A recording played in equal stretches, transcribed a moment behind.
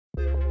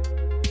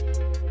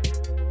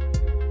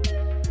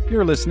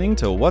You're listening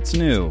to What's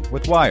New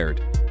with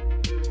Wired.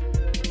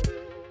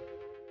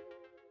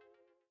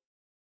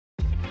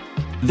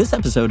 This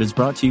episode is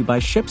brought to you by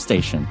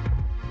ShipStation.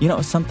 You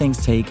know, some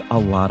things take a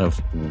lot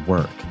of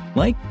work,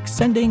 like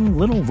sending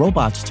little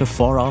robots to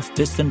far-off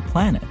distant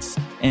planets.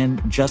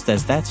 And just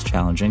as that's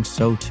challenging,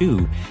 so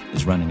too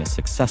is running a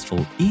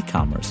successful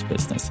e-commerce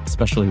business,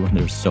 especially when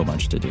there's so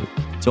much to do.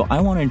 So I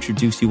want to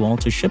introduce you all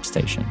to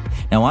ShipStation.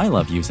 Now, I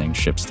love using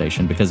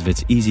ShipStation because of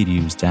its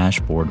easy-to-use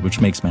dashboard,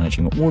 which makes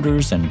managing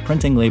orders and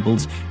printing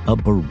labels a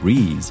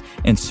breeze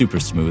and super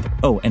smooth.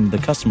 Oh, and the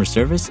customer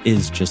service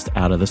is just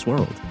out of this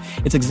world.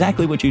 It's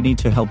exactly what you need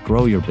to help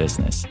grow your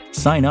business.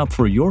 Sign up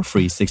for your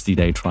free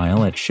 60-day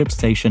trial at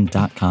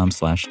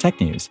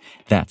shipstation.com/technews.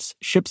 That's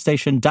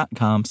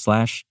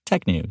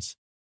shipstation.com/technews.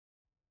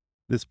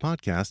 This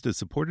podcast is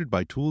supported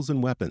by Tools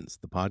and Weapons,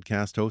 the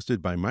podcast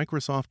hosted by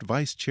Microsoft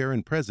Vice Chair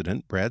and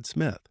President Brad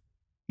Smith.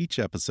 Each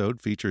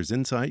episode features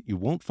insight you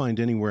won't find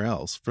anywhere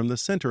else from the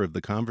center of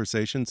the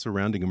conversation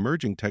surrounding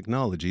emerging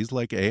technologies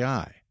like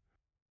AI.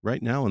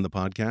 Right now on the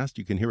podcast,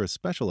 you can hear a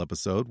special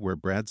episode where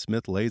Brad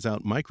Smith lays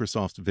out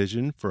Microsoft's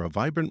vision for a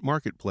vibrant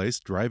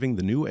marketplace driving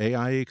the new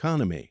AI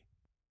economy.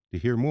 To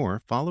hear more,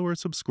 follow or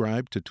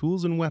subscribe to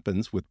Tools and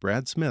Weapons with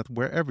Brad Smith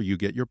wherever you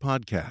get your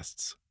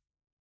podcasts.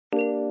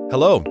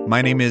 Hello,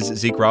 my name is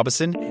Zeke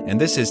Robison, and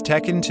this is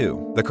Tech in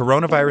 2, the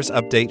coronavirus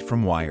update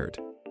from Wired.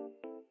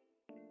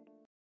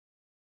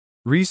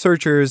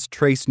 Researchers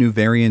trace new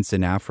variants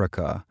in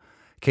Africa,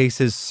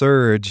 cases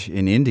surge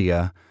in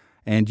India,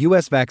 and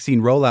U.S. vaccine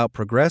rollout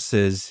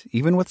progresses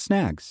even with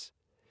snags.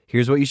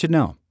 Here's what you should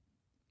know.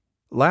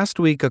 Last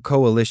week, a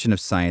coalition of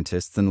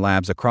scientists and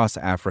labs across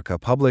Africa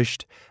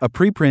published a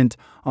preprint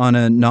on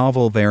a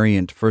novel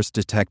variant first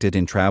detected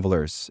in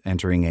travelers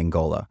entering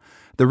Angola.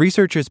 The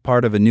research is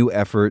part of a new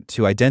effort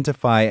to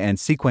identify and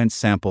sequence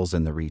samples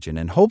in the region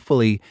and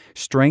hopefully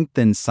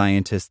strengthen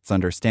scientists'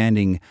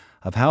 understanding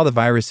of how the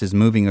virus is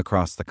moving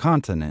across the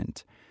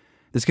continent.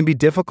 This can be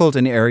difficult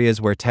in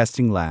areas where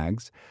testing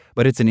lags,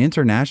 but it's an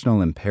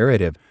international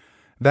imperative.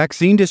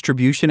 Vaccine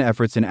distribution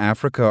efforts in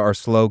Africa are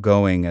slow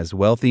going as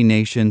wealthy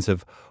nations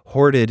have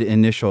hoarded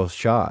initial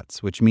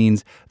shots, which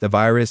means the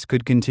virus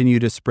could continue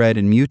to spread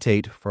and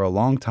mutate for a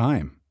long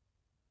time.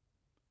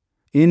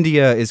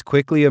 India is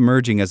quickly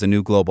emerging as a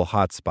new global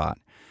hotspot.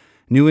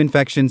 New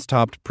infections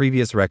topped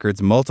previous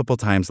records multiple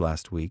times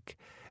last week,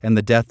 and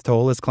the death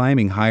toll is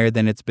climbing higher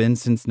than it's been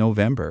since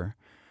November.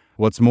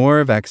 What's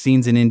more,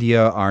 vaccines in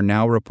India are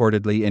now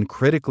reportedly in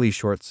critically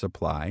short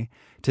supply.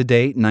 To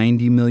date,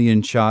 90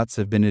 million shots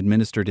have been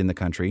administered in the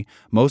country,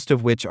 most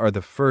of which are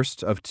the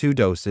first of 2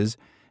 doses,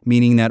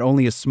 meaning that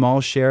only a small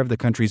share of the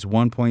country's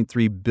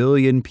 1.3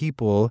 billion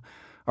people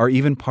are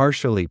even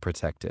partially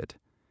protected.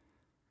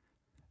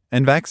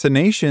 And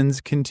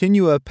vaccinations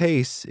continue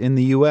apace in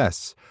the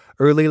U.S.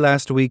 Early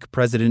last week,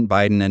 President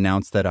Biden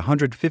announced that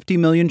 150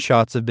 million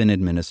shots have been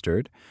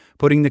administered,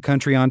 putting the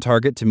country on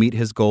target to meet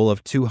his goal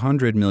of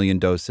 200 million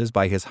doses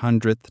by his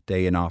 100th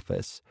day in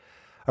office.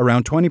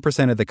 Around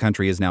 20% of the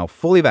country is now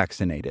fully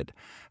vaccinated.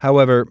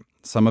 However,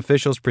 some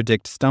officials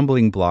predict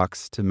stumbling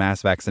blocks to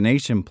mass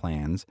vaccination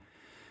plans.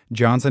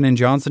 Johnson &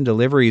 Johnson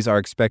deliveries are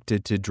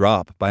expected to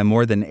drop by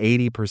more than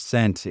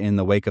 80% in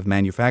the wake of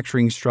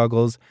manufacturing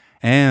struggles,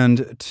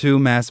 and 2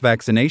 mass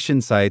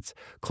vaccination sites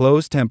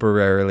closed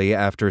temporarily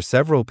after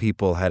several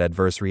people had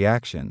adverse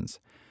reactions.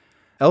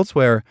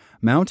 Elsewhere,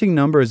 mounting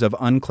numbers of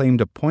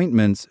unclaimed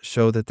appointments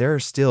show that there are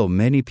still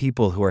many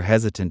people who are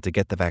hesitant to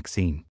get the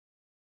vaccine.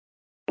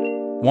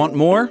 Want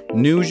more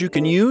news you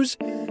can use?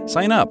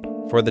 Sign up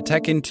for the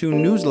Tech in 2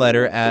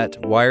 newsletter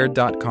at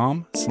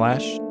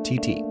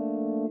wired.com/TT.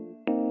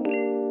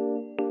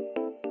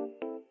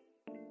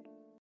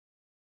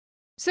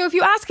 So if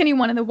you ask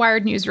anyone in the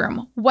Wired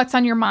newsroom what's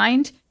on your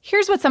mind,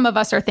 here's what some of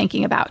us are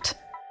thinking about.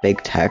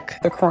 Big tech,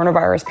 the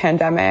coronavirus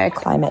pandemic,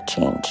 climate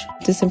change,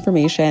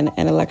 disinformation,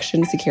 and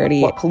election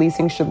security, what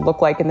policing should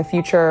look like in the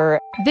future.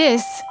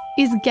 This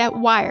is Get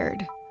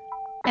Wired,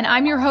 and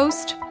I'm your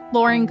host,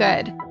 Lauren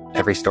Good.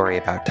 Every story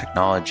about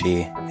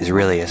technology is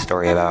really a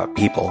story about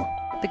people.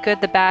 The good,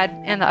 the bad,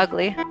 and the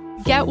ugly.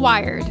 Get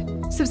Wired.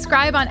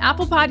 Subscribe on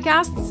Apple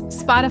Podcasts,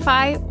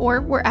 Spotify,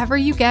 or wherever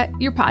you get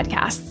your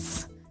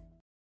podcasts.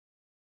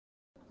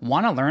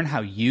 Want to learn how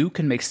you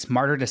can make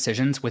smarter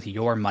decisions with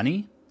your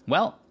money?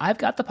 Well, I've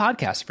got the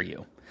podcast for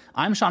you.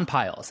 I'm Sean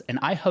Piles, and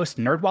I host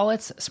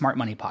NerdWallet's Smart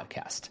Money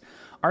Podcast.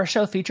 Our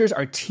show features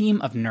our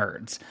team of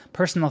nerds,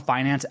 personal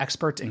finance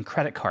experts in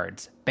credit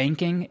cards,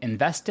 banking,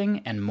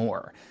 investing, and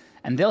more.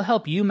 And they'll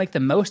help you make the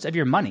most of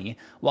your money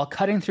while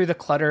cutting through the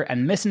clutter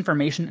and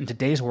misinformation in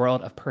today's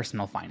world of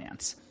personal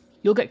finance.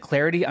 You'll get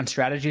clarity on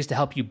strategies to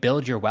help you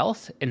build your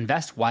wealth,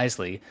 invest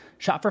wisely,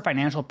 shop for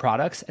financial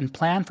products, and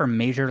plan for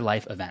major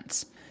life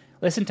events.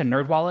 Listen to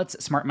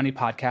NerdWallet's Smart Money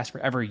Podcast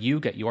wherever you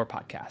get your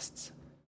podcasts.